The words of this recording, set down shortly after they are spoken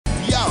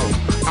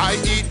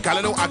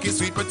Callaloo, ackee,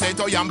 sweet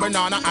potato, yam,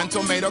 banana, and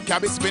tomato,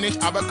 cabbage, spinach,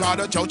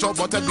 avocado, chocho,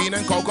 butter, bean,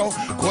 and cocoa,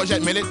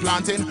 courgette, millet,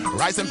 plantain,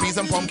 rice and peas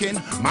and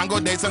pumpkin, mango,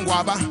 dates and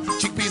guava,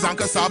 chickpeas and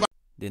cassava.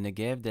 The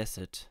Negev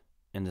Desert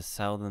in the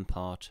southern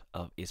part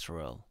of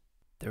Israel.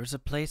 There is a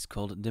place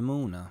called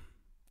Dimona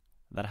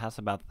that has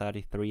about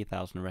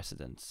 33,000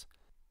 residents,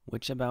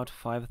 which about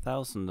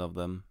 5,000 of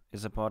them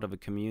is a part of a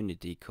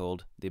community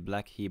called the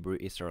Black Hebrew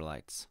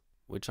Israelites,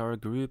 which are a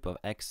group of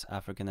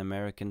ex-African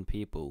American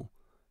people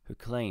who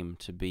claim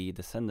to be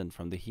descended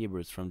from the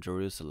Hebrews from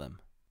Jerusalem.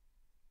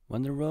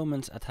 When the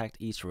Romans attacked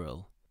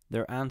Israel,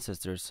 their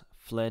ancestors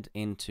fled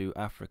into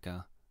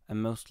Africa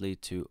and mostly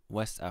to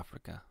West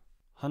Africa.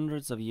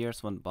 Hundreds of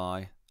years went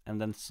by, and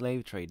then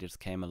slave traders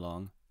came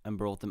along and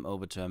brought them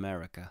over to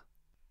America,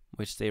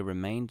 which they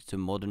remained to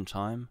modern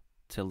time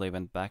till they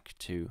went back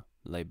to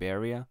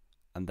Liberia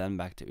and then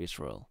back to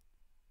Israel.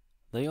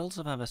 They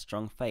also have a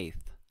strong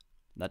faith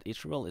that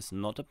Israel is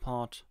not a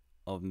part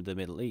of the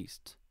Middle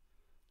East.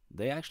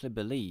 They actually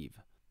believe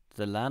that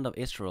the land of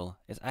Israel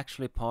is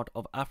actually part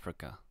of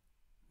Africa.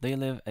 They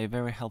live a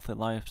very healthy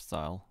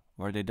lifestyle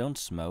where they don't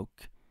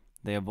smoke,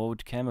 they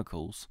avoid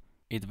chemicals,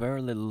 eat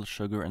very little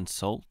sugar and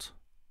salt,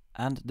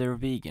 and they're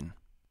vegan,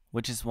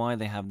 which is why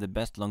they have the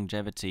best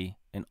longevity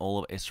in all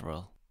of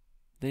Israel.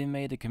 They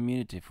made a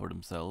community for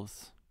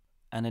themselves,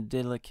 an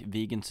idyllic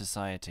vegan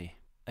society,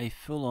 a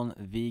full-on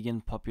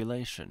vegan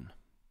population,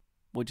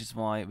 which is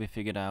why we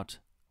figured out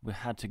we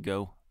had to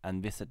go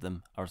and visit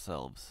them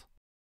ourselves.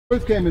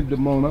 First came to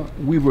Dimona,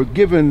 we were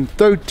given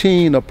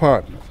 13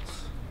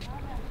 apartments.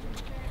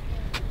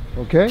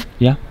 Okay?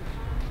 Yeah.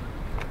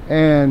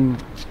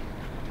 And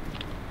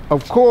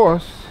of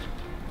course,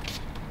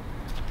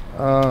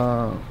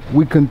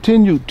 we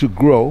continued to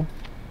grow,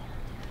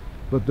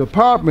 but the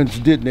apartments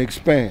didn't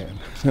expand.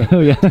 Oh,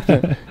 yeah.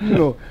 You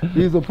know,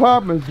 these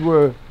apartments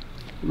were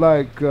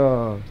like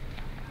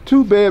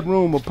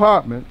 2-bedroom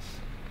apartments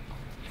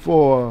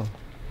for,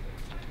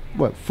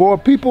 what, 4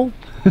 people?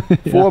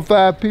 Yeah. 4 or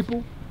 5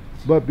 people?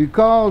 But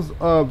because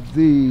of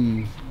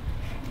the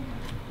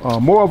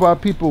more of our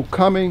people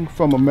coming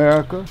from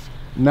America,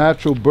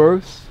 natural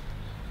births,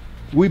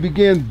 we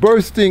began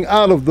bursting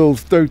out of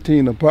those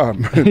 13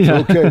 apartments. Yeah.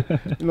 Okay,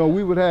 you know,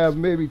 we would have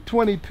maybe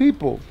 20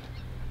 people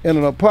in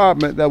an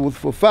apartment that was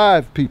for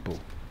 5 people.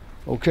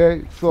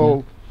 Okay,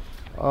 so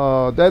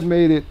that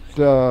made it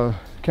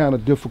kind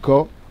of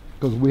difficult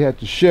because we had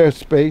to share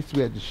space,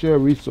 we had to share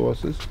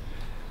resources.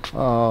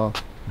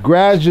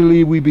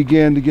 Gradually, we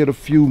began to get a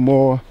few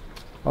more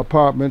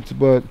apartments,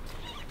 but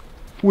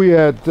we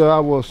had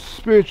our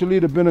spiritual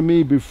leader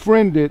Ben-Ami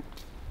befriended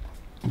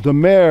the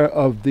mayor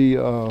of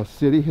the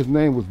city. His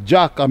name was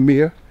Jacques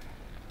Amir,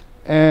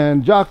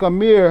 and Jacques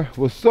Amir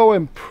was so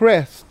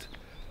impressed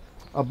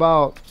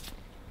about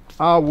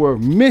our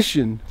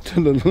mission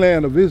to the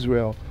land of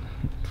Israel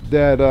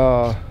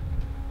that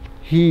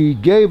he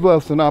gave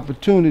us an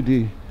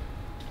opportunity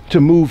to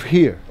move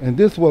here. And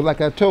this was,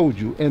 like I told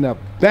you, an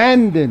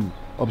abandoned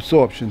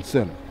absorption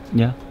center.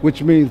 Yeah.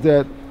 Which means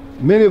that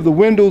many of the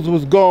windows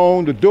was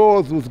gone, the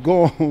doors was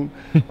gone,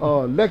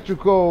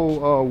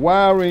 electrical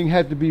wiring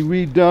had to be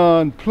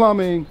redone,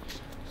 plumbing.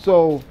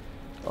 So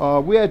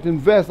we had to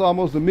invest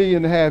almost $1.5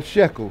 million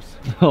shekels.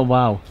 Oh,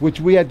 wow.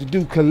 Which we had to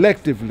do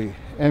collectively.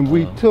 And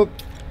we took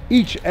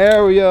each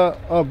area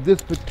of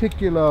this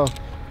particular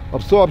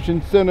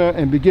absorption center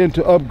and began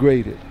to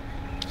upgrade it.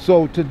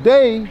 So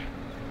today,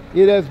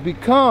 it has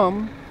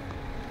become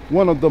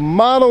one of the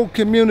model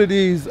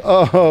communities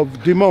of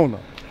Dimona.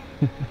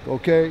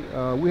 Okay,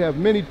 we have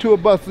many tour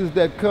buses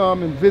that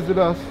come and visit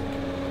us,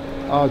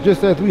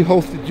 just as we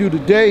hosted you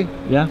today.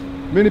 Yeah.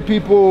 Many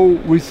people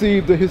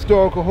receive the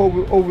historical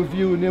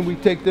overview, and then we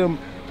take them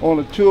on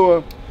a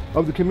tour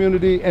of the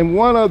community. And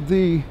one of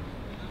the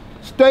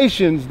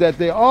stations that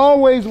they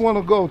always want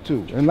to go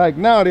to, and like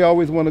now they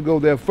always want to go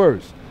there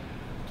first,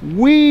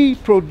 we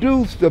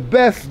produce the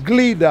best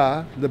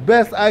glida, the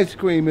best ice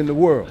cream in the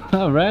world.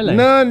 Oh, really?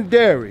 None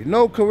dairy,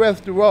 no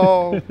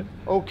cholesterol,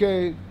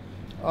 okay.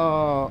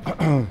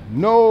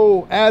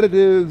 No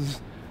additives,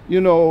 you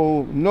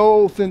know,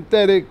 no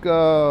synthetic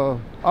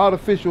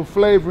artificial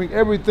flavoring.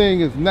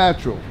 Everything is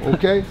natural,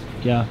 okay?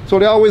 Yeah. So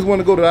they always want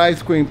to go to the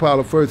ice cream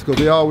parlor first because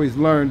they always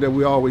learn that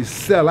we always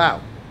sell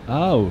out.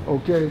 Oh.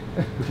 Okay?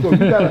 So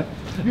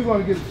you're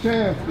going to get a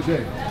chance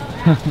today.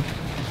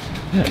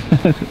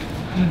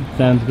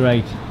 Sounds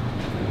great.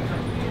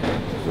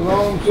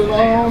 Shalom,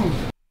 shalom.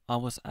 I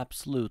was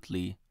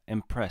absolutely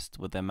impressed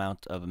with the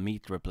amount of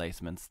meat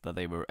replacements that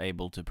they were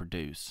able to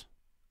produce,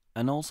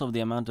 and also the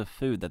amount of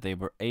food that they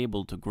were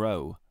able to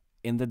grow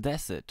in the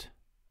desert.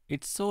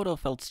 It sort of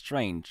felt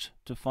strange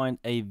to find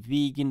a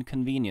vegan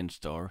convenience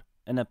store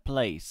in a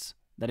place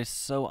that is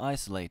so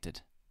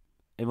isolated.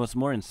 It was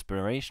more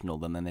inspirational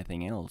than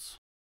anything else.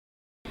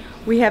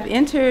 We have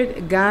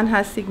entered Gan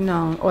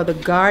HaSignon, or the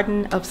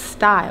Garden of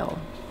Style,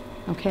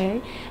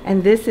 okay?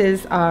 And this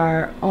is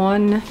our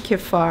On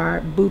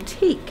Kifar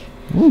boutique.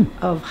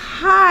 of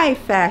high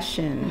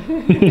fashion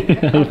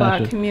of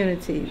our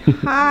community.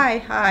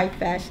 High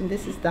fashion.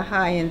 This is the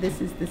high end.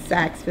 This is the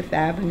Saks Fifth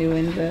Avenue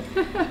and the,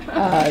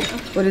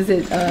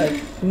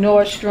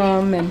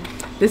 Nordstrom. And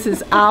this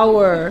is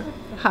our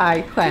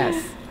high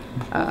class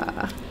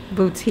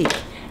boutique.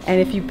 And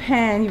if you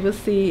pan, you will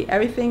see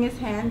everything is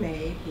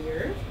handmade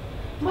here.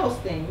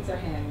 Most things are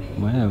handmade.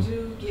 Wow. We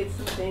do get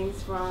some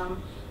things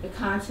from the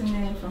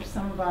continent, from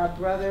some of our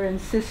brother and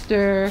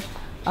sister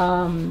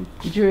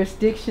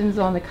jurisdictions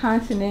on the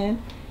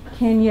continent,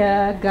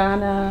 Kenya,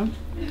 Ghana.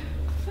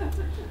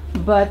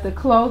 But the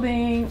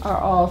clothing are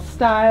all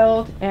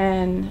styled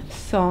and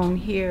sewn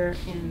here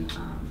in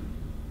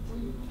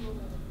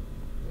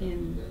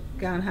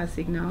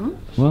Ganhasignon.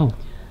 Wow.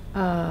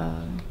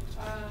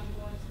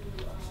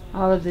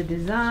 All of the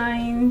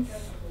designs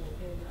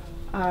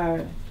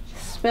are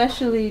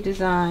specially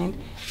designed,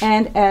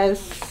 and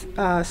as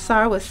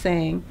Sar was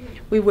saying,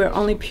 we wear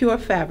only pure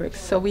fabrics.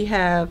 So we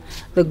have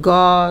the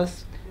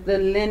gauze, the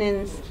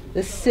linens,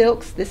 the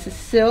silks. This is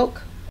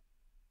silk.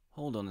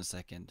 Hold on a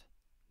second.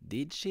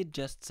 Did she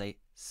just say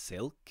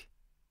silk?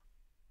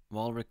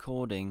 While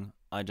recording,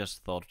 I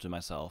just thought to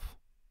myself,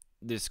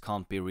 this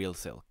can't be real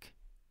silk.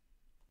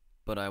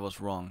 But I was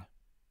wrong.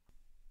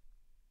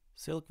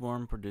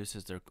 Silkworm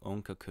produces their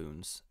own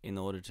cocoons in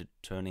order to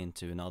turn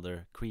into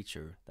another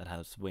creature that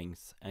has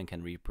wings and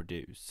can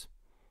reproduce.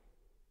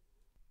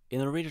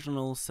 In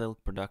original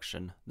silk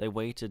production, they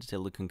waited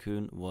till the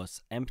cocoon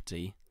was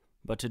empty,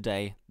 but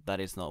today that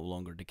is no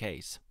longer the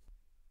case.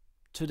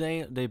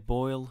 Today they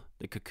boil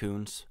the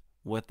cocoons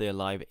with the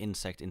live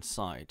insect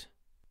inside,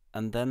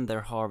 and then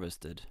they're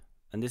harvested,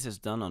 and this is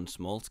done on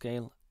small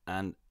scale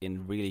and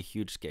in really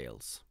huge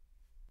scales.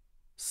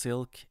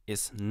 Silk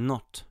is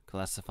not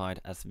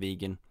classified as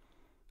vegan,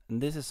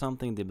 and this is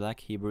something the Black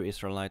Hebrew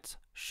Israelites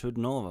should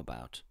know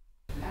about.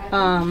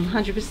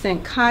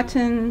 100%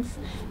 cottons,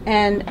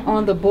 and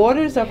on the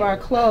borders of our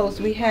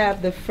clothes we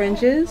have the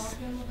fringes,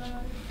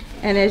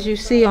 and as you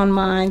see on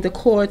mine, the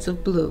cords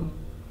of blue.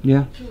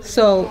 Yeah.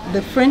 So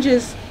the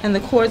fringes and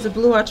the cords of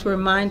blue are to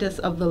remind us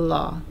of the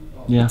law,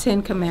 Yeah. the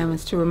 10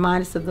 Commandments, to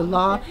remind us of the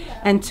law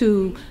and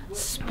to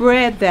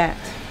spread that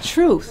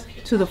truth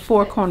to the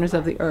four corners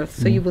of the earth.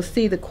 So you will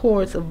see the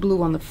cords of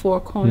blue on the four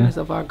corners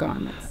of our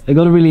garments. I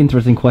got a really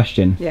interesting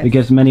question, Yes.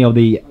 because many of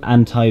the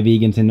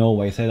anti-vegans in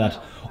Norway say that,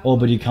 oh,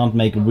 but you can't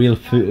make real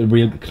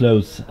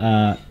clothes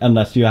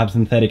unless you have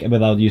synthetic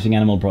without using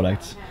animal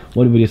products.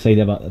 What would you say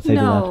to that?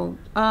 No,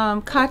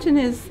 cotton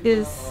is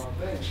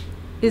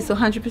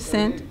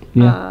 100%.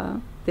 Yeah.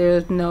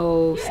 There's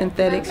no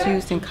synthetics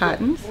used in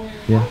cottons.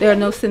 Yeah. There are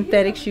no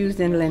synthetics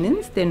used in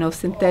linens. There are no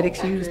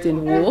synthetics used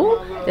in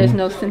wool. There's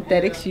no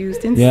synthetics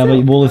used in Yeah,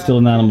 silk. but wool is still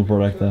an animal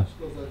product though.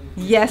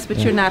 Yes, but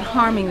you're not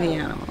harming the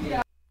animal.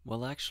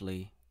 Well,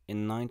 actually,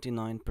 in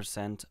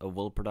 99% of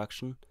wool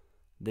production,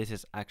 this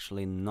is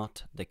actually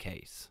not the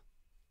case.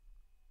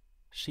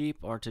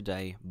 Sheep are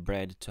today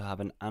bred to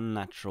have an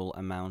unnatural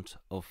amount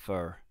of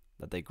fur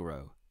that they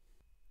grow.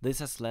 This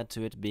has led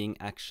to it being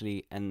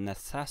actually a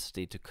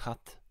necessity to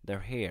cut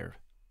their hair,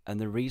 and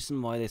the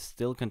reason why they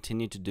still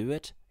continue to do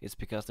it is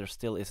because there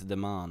still is a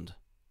demand.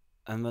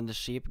 And when the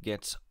sheep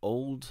gets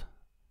old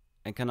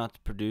and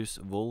cannot produce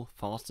wool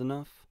fast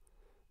enough,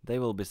 they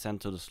will be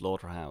sent to the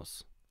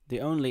slaughterhouse.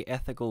 The only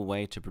ethical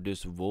way to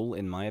produce wool,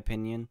 in my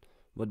opinion,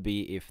 would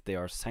be if they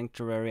are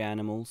sanctuary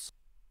animals,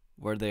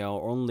 where they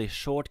are only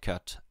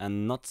shortcut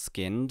and not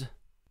skinned,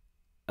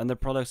 and the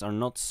products are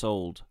not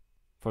sold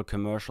for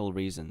commercial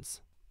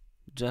reasons.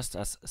 Just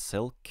as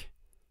silk,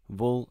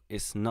 wool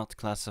is not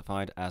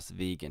classified as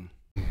vegan.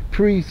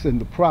 Priests and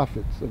the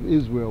prophets of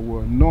Israel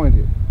were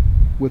anointed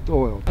with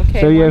oil.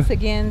 Okay, So once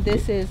again,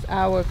 this is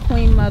our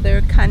Queen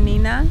Mother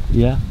Kanina.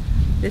 Yeah.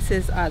 This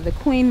is the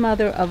Queen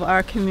Mother of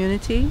our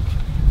community,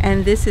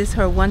 and this is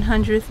her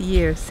 100th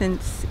year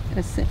since,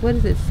 what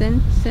is it,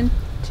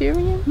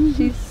 centurion?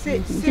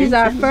 She's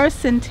our first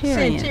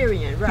centurion.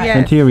 Centurion, right. Yes.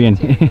 Centurion.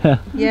 Yeah.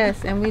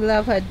 Yes, and we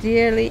love her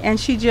dearly, and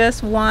she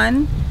just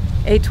won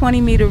a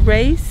 20-meter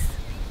race.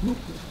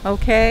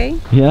 Okay?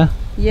 Yeah.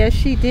 Yes,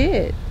 she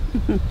did.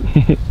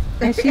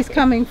 And she's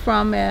coming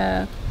from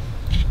a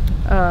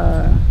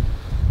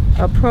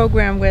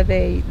program where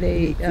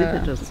Senior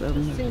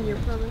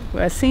program.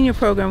 a senior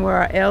program where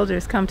our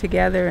elders come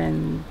together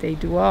and they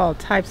do all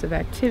types of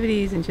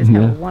activities and just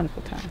have a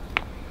wonderful time.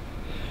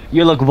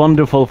 You look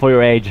wonderful for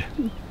your age.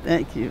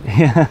 Thank you.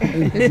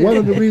 One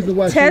of the reasons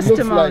why she looks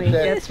Testimony, like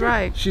that, that's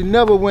right. she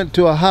never went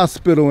to a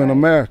hospital in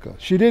America.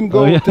 She didn't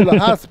go to the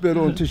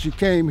hospital until she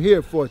came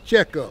here for a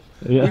checkup.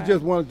 Yeah. We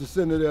just wanted to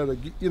send her there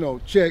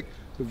to, check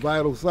the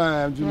vital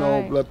signs,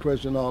 Right. blood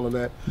pressure and all of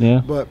that.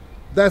 Yeah. But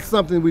that's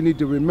something we need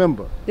to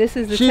remember. This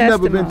is the She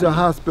testimony. never been to a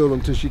hospital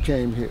until she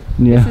came here.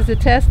 Yeah. This is a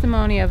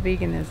testimony of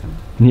veganism.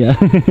 Yeah.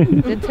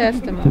 The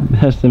testimony.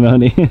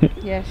 Testimony.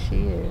 Yes, she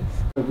is.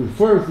 The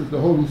first is the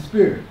Holy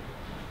Spirit.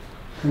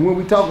 And when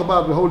we talk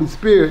about the Holy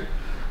Spirit,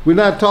 we're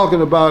not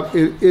talking about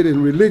it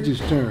in religious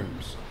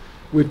terms.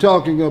 We're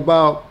talking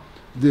about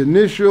the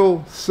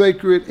initial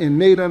sacred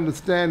innate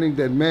understanding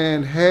that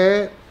man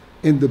had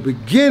in the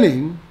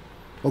beginning,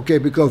 okay,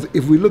 because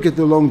if we look at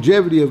the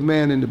longevity of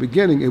man in the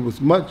beginning, it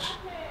was much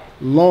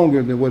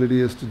longer than what it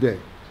is today.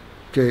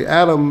 Okay,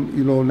 Adam,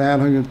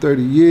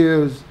 930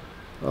 years.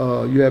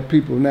 You have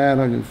people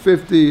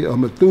 950.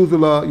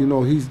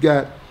 Methuselah, he's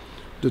got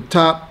the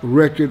top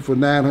record for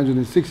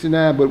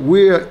 969. But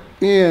we're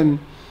in,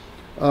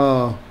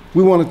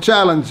 we want to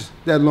challenge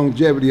that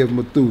longevity of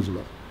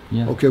Methuselah.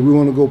 Yeah. Okay, we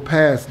want to go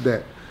past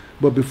that.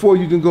 But before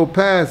you can go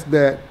past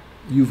that,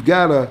 you've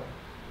got to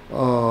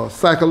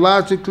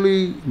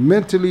psychologically,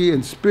 mentally,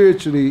 and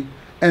spiritually,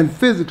 and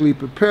physically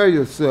prepare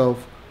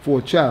yourself for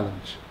a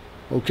challenge.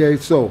 Okay,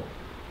 so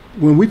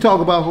when we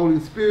talk about Holy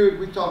Spirit,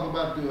 we talk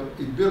about the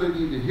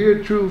ability to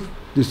hear truth,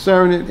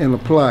 discern it, and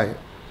apply it.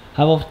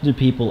 How often do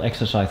people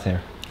exercise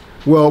here?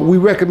 Well, we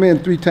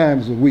recommend 3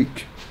 times a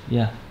week.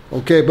 Yeah.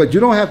 Okay, but you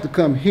don't have to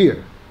come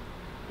here.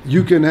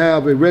 You can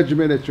have a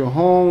regimen at your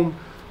home,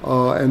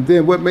 and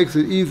then what makes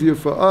it easier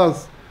for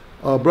us,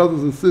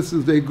 brothers and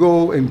sisters, they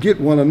go and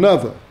get one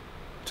another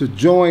to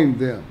join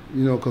them,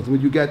 because when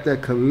you got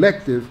that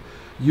collective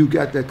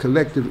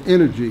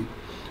energy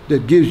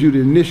that gives you the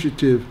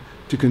initiative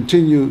to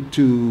continue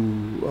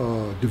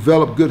to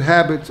develop good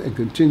habits and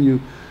continue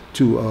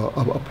to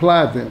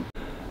apply them.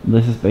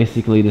 This is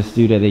basically the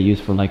studio they use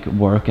for like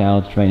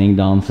workout, training,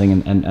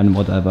 dancing, and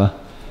whatever.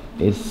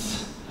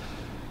 It's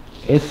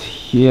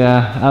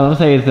yeah, I would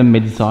say it's a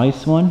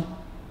mid-sized one,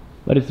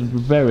 but it's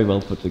very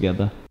well put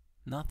together.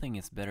 Nothing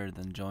is better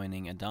than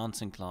joining a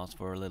dancing class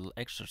for a little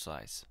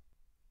exercise.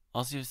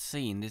 As you've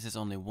seen, this is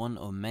only one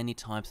of many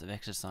types of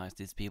exercise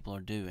these people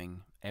are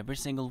doing every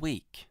single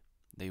week.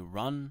 They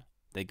run,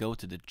 they go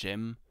to the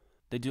gym,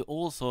 they do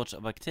all sorts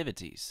of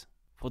activities.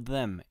 For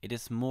them, it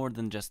is more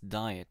than just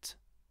diet.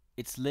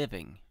 It's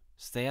living.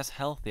 Stay as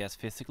healthy as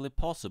physically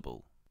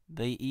possible.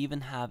 They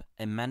even have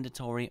a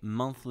mandatory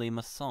monthly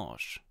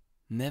massage.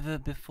 Never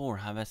before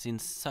have I seen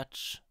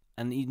such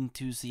an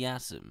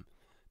enthusiasm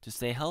to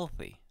stay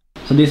healthy.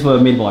 So these were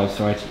midwives,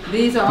 right?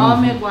 These are all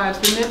midwives.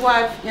 The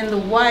midwife in the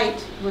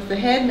white was the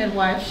head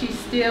midwife. She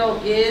still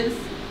is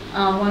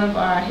one of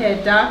our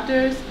head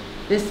doctors.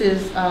 This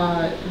is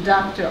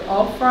Dr.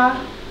 Ofra,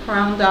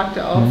 Crown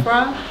Dr.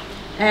 Ofra,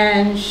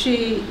 and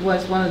she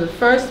was one of the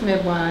first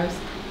midwives,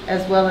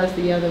 as well as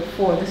the other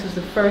 4. This was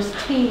the first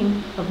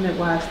team of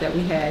midwives that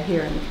we had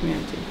here in the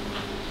community.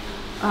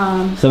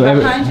 So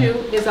behind you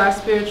is our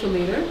spiritual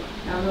leader.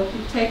 I don't know if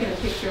you've taken a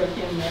picture of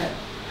him yet.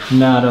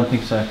 No, I don't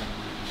think so.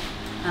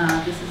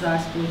 This is our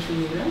spiritual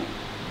leader.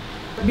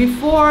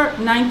 Before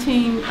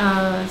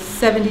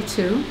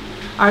 1972,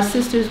 our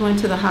sisters went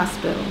to the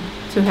hospital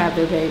to have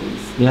their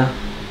babies. Yeah.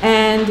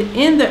 And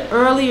in the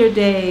earlier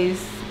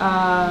days,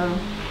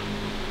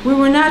 we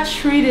were not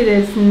treated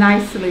as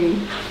nicely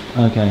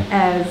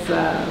as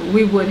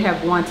we would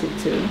have wanted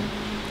to.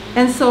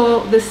 And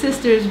so the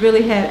sisters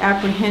really had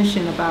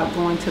apprehension about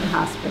going to the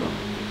hospital.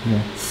 Yeah.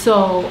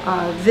 So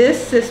this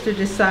sister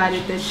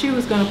decided that she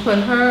was going to put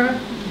her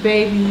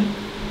baby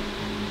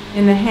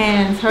in the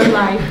hands, her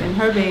life and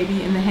her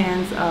baby in the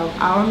hands of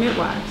our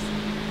midwives.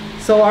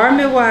 So our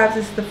midwives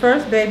is the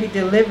first baby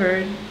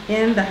delivered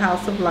in the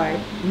House of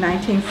Life in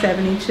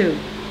 1972.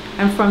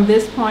 And from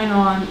this point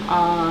on,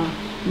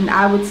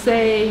 I would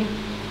say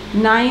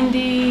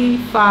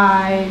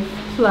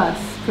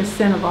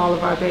 95+% of all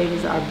of our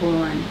babies are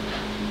born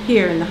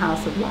here in the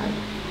House of Life.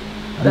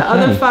 The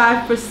other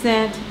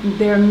 5%,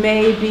 there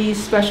may be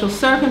special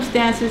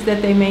circumstances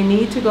that they may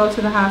need to go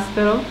to the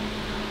hospital.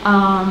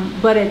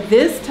 But at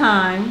this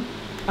time,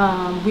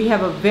 we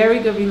have a very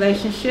good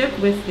relationship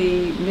with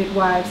the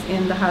midwives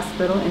in the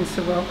hospital in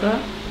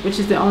Soroka, which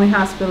is the only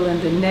hospital in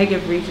the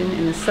Negev region,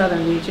 in the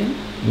southern region.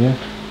 Yeah.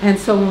 And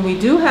so when we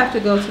do have to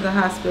go to the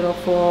hospital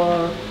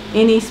for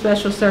any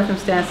special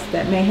circumstances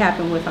that may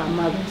happen with our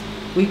mothers,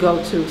 we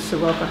go to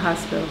Soroka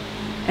Hospital.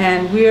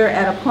 And we're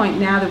at a point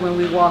now that when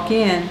we walk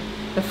in,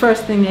 the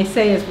first thing they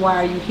say is,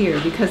 "Why are you here?"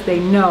 Because they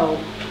know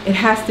it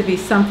has to be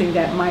something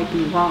that might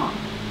be wrong.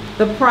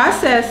 The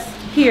process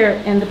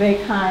here in the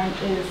Bakeheim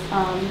is,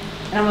 and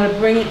I'm going to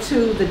bring it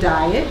to the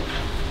diet,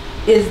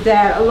 is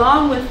that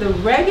along with the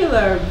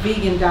regular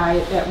vegan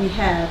diet that we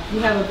have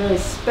a very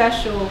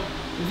special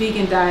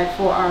vegan diet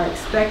for our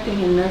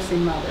expecting and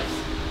nursing mothers.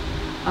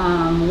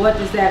 What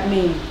does that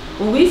mean?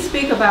 When we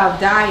speak about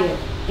diet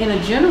in a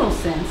general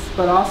sense,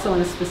 but also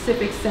in a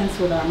specific sense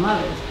with our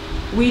mothers,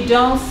 we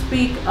don't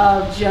speak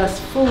of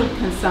just food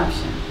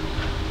consumption.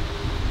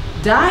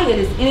 Diet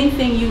is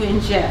anything you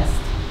ingest.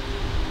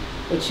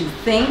 What you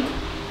think,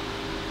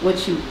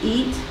 what you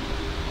eat,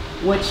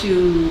 what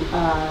you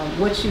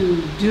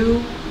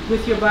do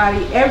with your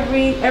body.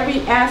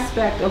 Every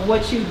aspect of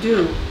what you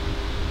do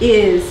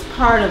is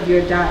part of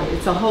your diet.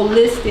 It's a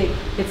holistic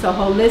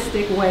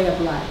way of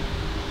life.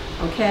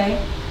 Okay.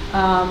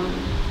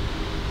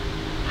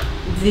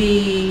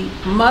 The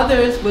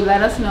mothers would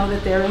let us know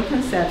that they're in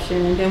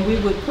conception, and then we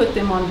would put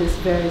them on this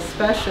very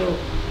special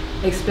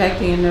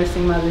expecting and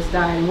nursing mother's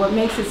diet. And what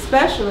makes it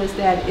special is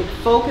that it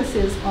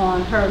focuses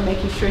on her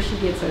making sure she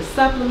gets her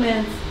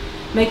supplements,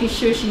 making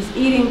sure she's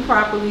eating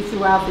properly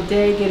throughout the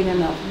day, getting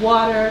enough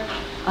water,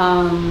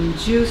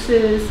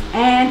 juices,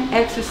 and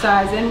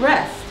exercise and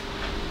rest.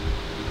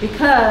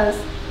 Because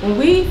when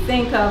we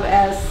think of,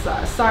 as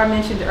Sar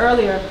mentioned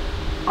earlier,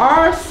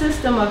 our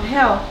system of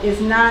health is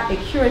not a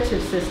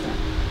curative system.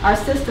 Our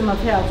system of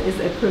health is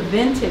a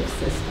preventive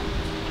system.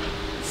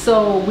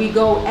 So we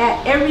go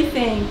at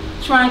everything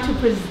trying to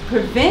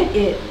prevent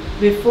it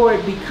before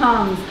it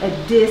becomes a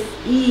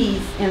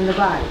dis-ease in the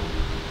body.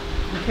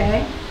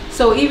 Okay?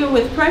 So even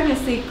with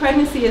pregnancy,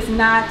 pregnancy is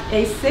not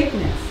a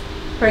sickness.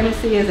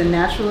 Pregnancy is a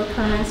natural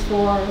occurrence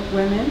for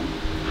women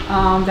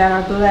that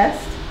are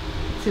blessed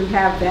to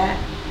have that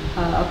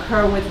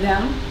occur with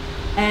them.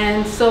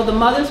 And so the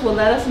mothers will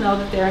let us know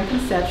that they're in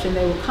conception.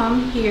 They will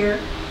come here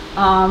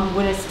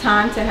when it's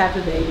time to have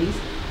the babies.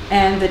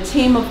 And the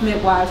team of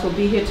midwives will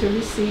be here to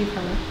receive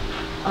her.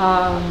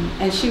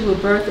 And she will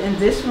birth in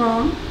this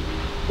room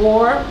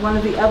or one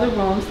of the other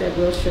rooms that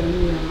we'll show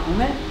you in a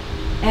moment.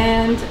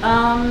 And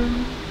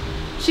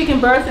she can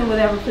birth in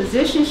whatever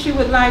position she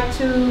would like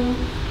to.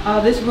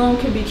 This room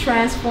can be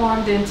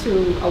transformed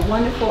into a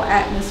wonderful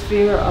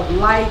atmosphere of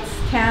lights,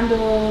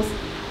 candles,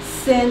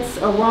 scents,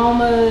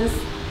 aromas,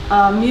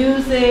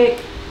 music.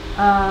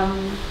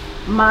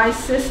 My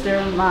sister,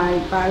 my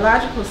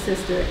biological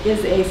sister,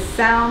 is a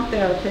sound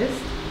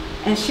therapist,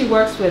 and she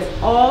works with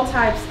all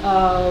types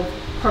of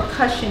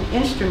percussion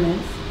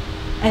instruments.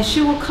 And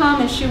she will come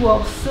and she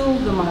will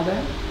soothe the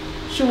mother.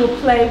 She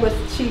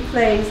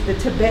plays the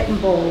Tibetan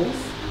bowls,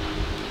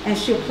 and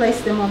she'll place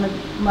them on the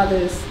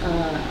mother's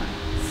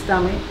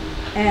stomach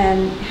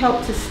and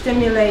help to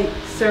stimulate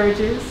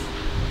surges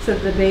so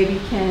that the baby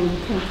can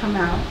come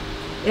out.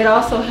 It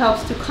also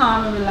helps to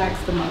calm and relax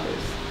the mothers.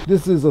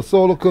 This is a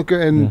solar cooker,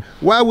 and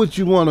why would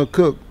you want to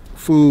cook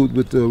food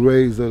with the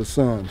rays of the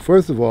sun?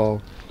 First of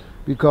all,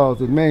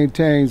 because it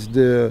maintains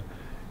the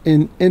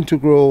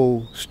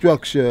integral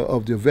structure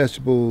of the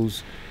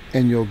vegetables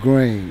and your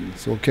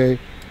grains, okay?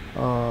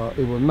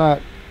 It will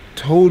not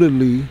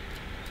totally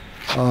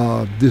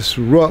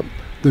disrupt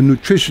the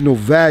nutritional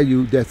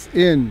value that's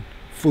in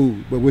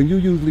food. But when you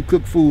usually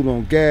cook food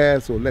on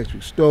gas or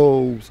electric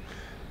stoves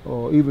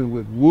or even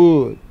with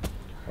wood,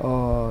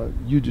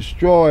 you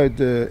destroy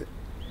the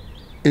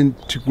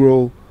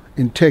integral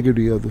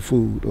integrity of the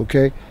food,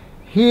 okay?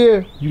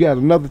 Here, you got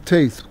another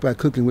taste by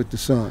cooking with the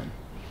sun,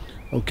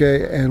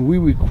 okay? And we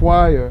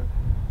require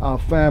our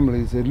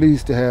families at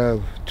least to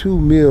have 2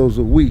 meals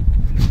a week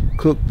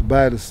cooked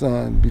by the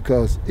sun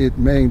because it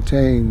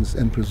maintains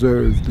and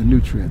preserves the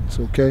nutrients,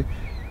 okay?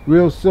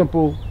 Real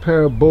simple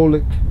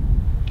parabolic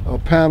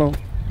panel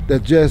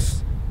that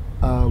just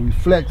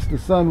reflects the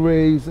sun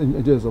rays,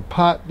 and there's a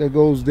pot that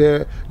goes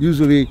there,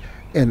 usually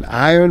an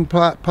iron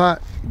pot,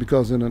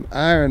 because in an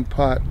iron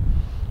pot,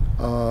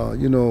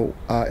 you know,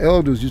 our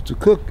elders used to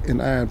cook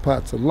in iron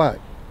pots a lot.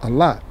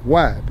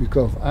 Why?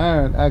 Because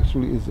iron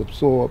actually is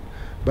absorbed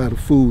by the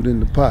food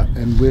in the pot,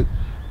 and with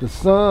the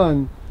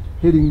sun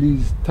hitting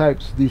these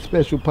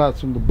special pots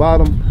from the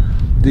bottom,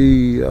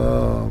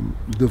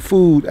 the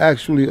food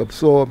actually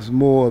absorbs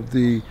more of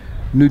the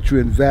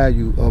nutrient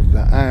value of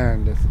the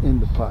iron that's in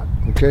the pot,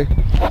 okay?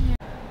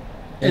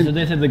 So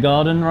this is the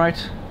garden, right?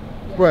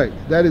 Right,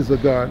 that is a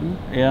garden.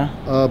 Yeah.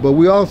 But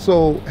we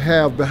also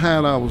have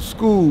behind our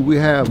school, we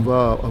have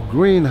a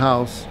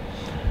greenhouse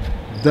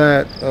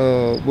that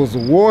was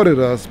awarded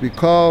us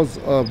because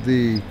of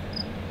the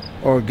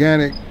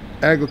organic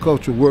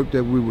agriculture work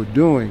that we were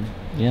doing.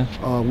 Yeah.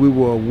 We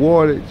were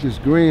awarded this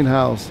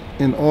greenhouse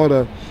in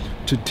order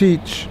to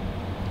teach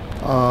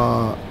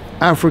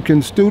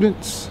African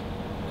students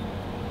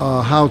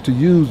how to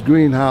use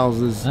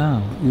greenhouses,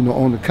 you know,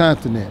 on the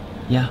continent.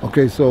 Yeah.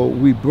 Okay, so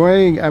we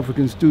bring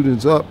African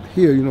students up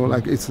here, you know,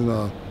 like it's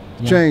a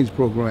change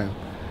program.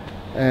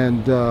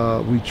 And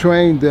we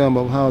train them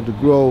of how to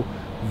grow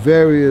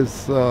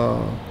various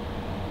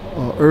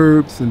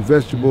herbs and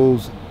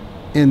vegetables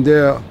in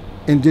their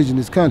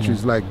indigenous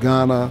countries like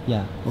Ghana,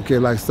 okay,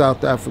 like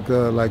South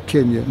Africa, like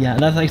Kenya. Yeah,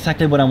 that's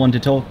exactly what I want to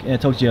talk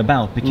to you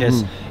about,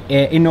 because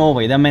in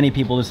Norway there are many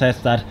people who says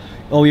that,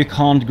 oh, you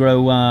can't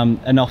grow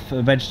enough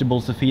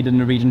vegetables to feed the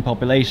Norwegian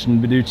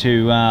population due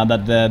to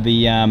that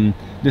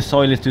the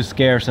soil is too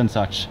scarce and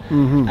such.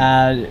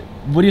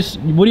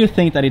 Would you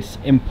think that it's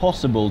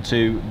impossible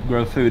to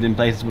grow food in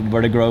places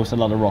where there grows a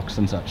lot of rocks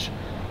and such?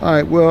 All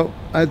right, well,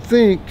 I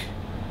think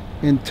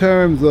in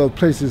terms of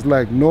places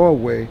like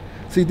Norway,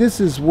 see, this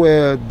is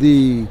where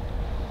the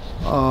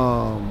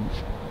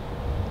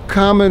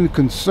common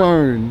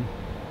concern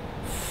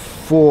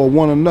for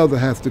one another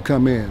has to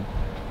come in.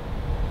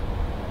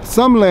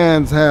 Some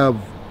lands have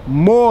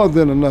more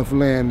than enough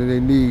land that they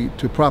need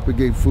to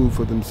propagate food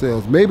for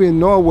themselves. Maybe in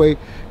Norway,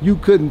 you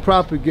couldn't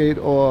propagate,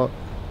 or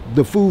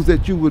the foods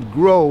that you would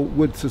grow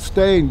would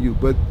sustain you,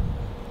 but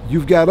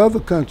you've got other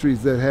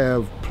countries that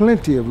have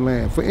plenty of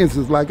land. For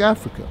instance, like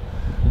Africa.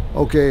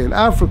 Okay, in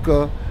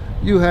Africa,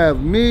 you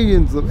have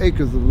millions of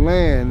acres of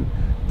land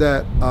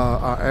that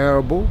are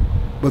arable,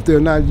 but they're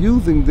not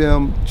using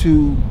them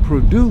to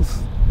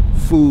produce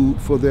food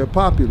for their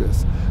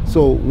populace.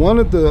 So one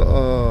of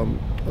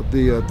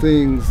the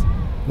things,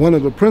 one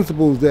of the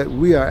principles that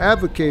we are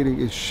advocating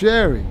is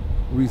sharing.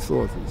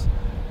 resources.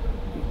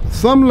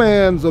 Some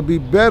lands will be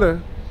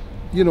better,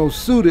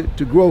 suited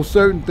to grow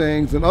certain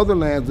things, and other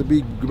lands will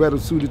be better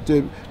suited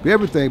to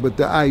everything. But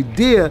the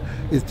idea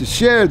is to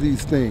share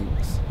these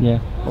things. Yeah.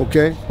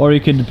 Okay. Or you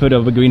could put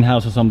up a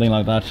greenhouse or something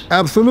like that.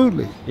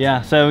 Absolutely.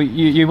 Yeah. So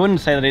you wouldn't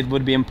say that it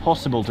would be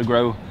impossible to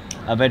grow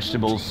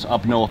vegetables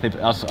up north if,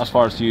 as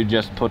far as you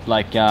just put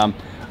like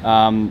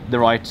the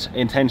right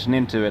intention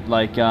into it,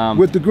 like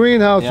with the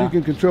greenhouse, yeah. you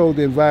can control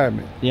the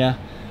environment. Yeah.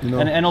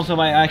 And also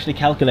I actually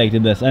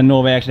calculated this, and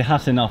Norway actually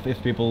has enough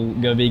if people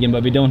go vegan,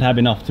 but we don't have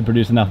enough to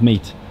produce enough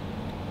meat.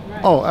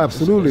 Oh,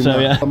 absolutely. So,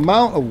 yeah. The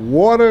amount of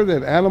water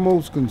that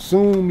animals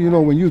consume,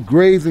 when you're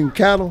grazing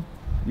cattle,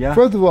 yeah.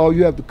 First of all,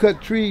 you have to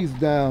cut trees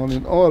down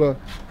in order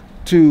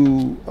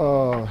to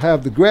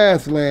have the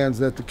grasslands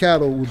that the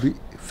cattle will be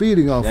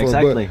feeding off of.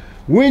 Exactly.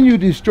 But when you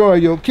destroy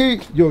your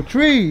trees,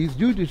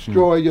 you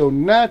destroy your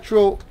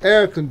natural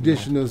air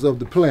conditioners of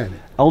the planet.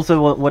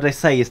 Also, what they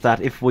say is that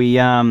if we they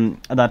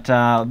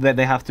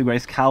have to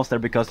graze cows there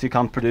because you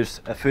can't produce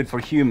food for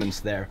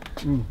humans there.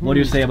 Mm-hmm. What do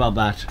you say about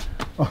that?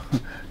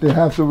 They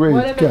have to raise.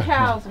 What are the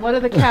cows? What are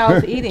the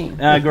cows eating?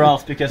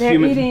 Grass, because they're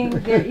eating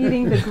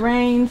the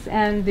grains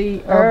and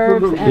the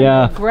herbs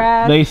and the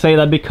grass. They say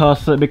that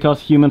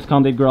because humans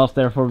can't eat grass,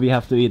 therefore we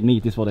have to eat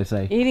meat. Is what they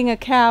say. Eating a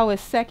cow is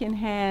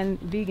secondhand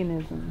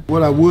veganism.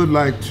 What I would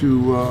like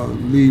to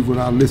leave with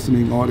our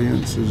listening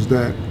audience is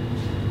that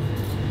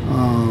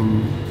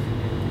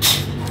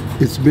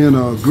it's been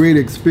a great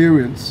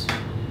experience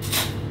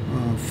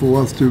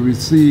for us to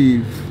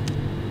receive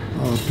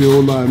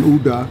Piola and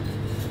Uda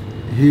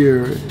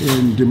here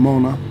in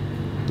Dimona,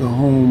 the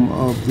home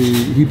of the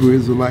Hebrew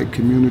Israelite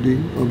community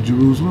of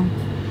Jerusalem.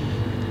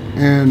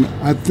 And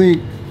I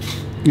think,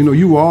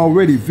 you were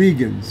already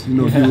vegans,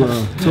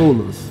 you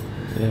told us.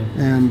 Yeah.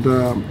 And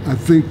I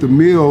think the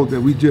meal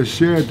that we just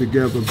shared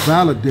together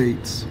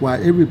validates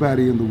why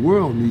everybody in the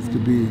world needs to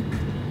be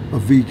a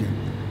vegan,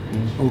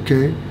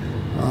 okay?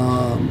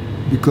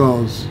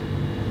 Because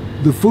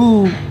the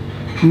food,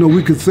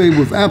 we could say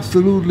was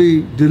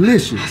absolutely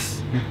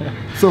delicious.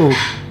 So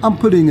I'm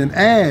putting an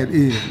ad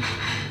in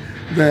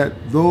that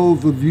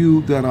those of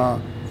you that are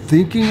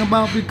thinking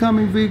about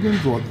becoming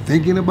vegans or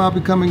thinking about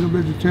becoming a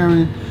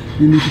vegetarian,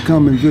 you need to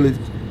come and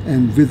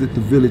visit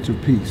the Village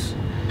of Peace.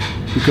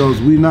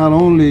 Because we not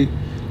only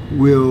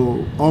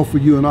will offer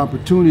you an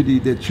opportunity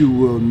that you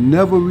will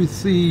never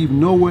receive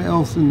nowhere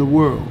else in the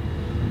world,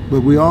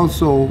 but we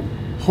also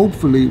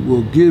hopefully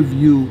will give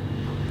you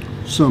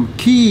some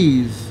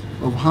keys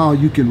of how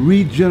you can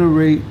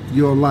regenerate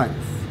your life,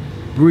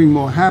 bring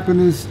more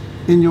happiness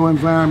in your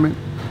environment,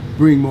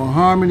 bring more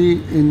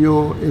harmony in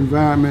your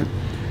environment,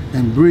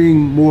 and bring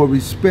more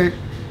respect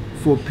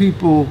for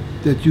people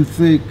that you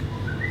think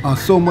are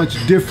so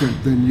much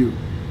different than you.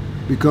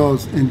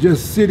 Because in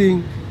just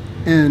sitting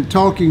and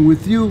talking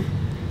with you,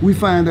 we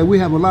find that we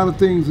have a lot of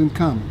things in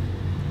common.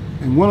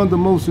 And one of the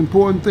most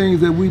important things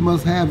that we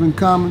must have in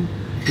common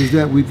is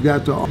that we've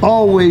got to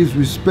always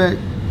respect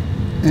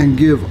and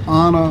give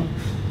honor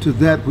to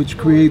that which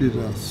created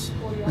us.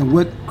 And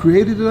what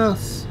created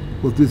us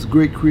was this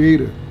great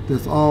creator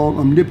that's all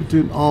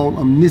omnipotent, all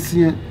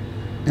omniscient,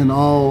 and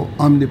all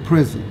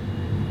omnipresent.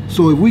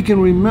 So if we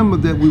can remember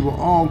that we were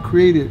all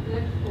created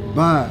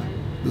by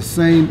the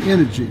same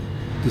energy,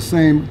 the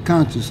same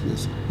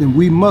consciousness, then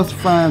we must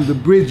find the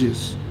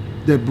bridges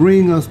that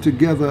bring us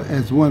together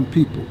as one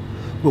people.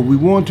 But we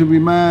want to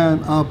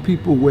remind our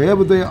people,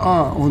 wherever they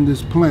are on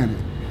this planet,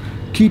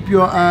 keep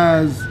your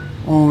eyes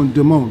on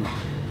Dimona.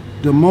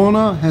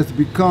 Dimona has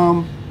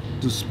become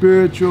the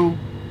spiritual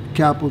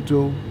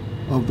capital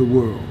of the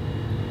world.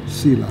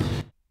 Selah.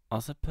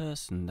 As a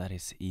person that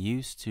is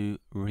used to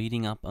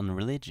reading up on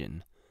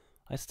religion,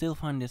 I still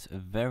find this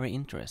very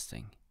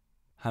interesting.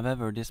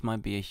 However, this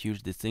might be a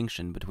huge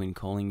distinction between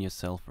calling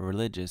yourself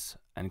religious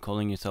and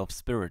calling yourself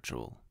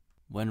spiritual.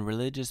 When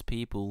religious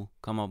people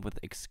come up with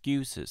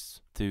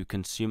excuses to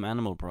consume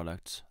animal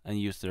products and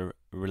use their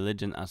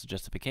religion as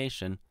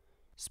justification,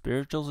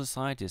 spiritual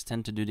societies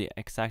tend to do the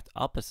exact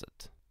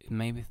opposite. It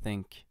made me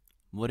think,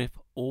 what if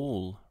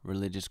all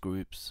religious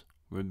groups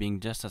were being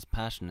just as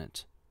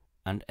passionate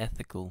and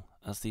ethical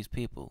as these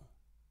people?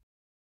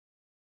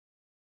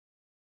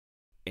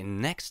 In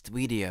next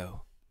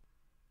video,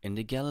 in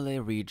the Galilee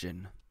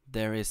region,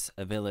 there is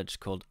a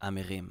village called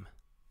Amirim.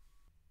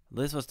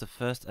 This was the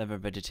first ever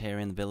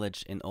vegetarian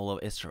village in all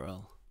of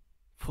Israel.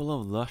 Full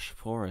of lush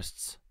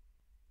forests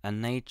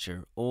and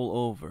nature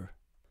all over,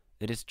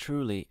 it is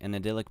truly an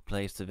idyllic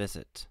place to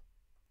visit.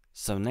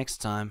 So next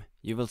time,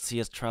 you will see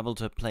us travel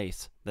to a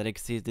place that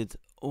exceeded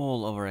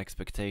all of our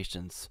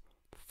expectations,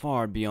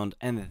 far beyond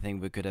anything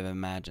we could have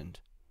imagined.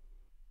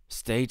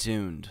 Stay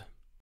tuned.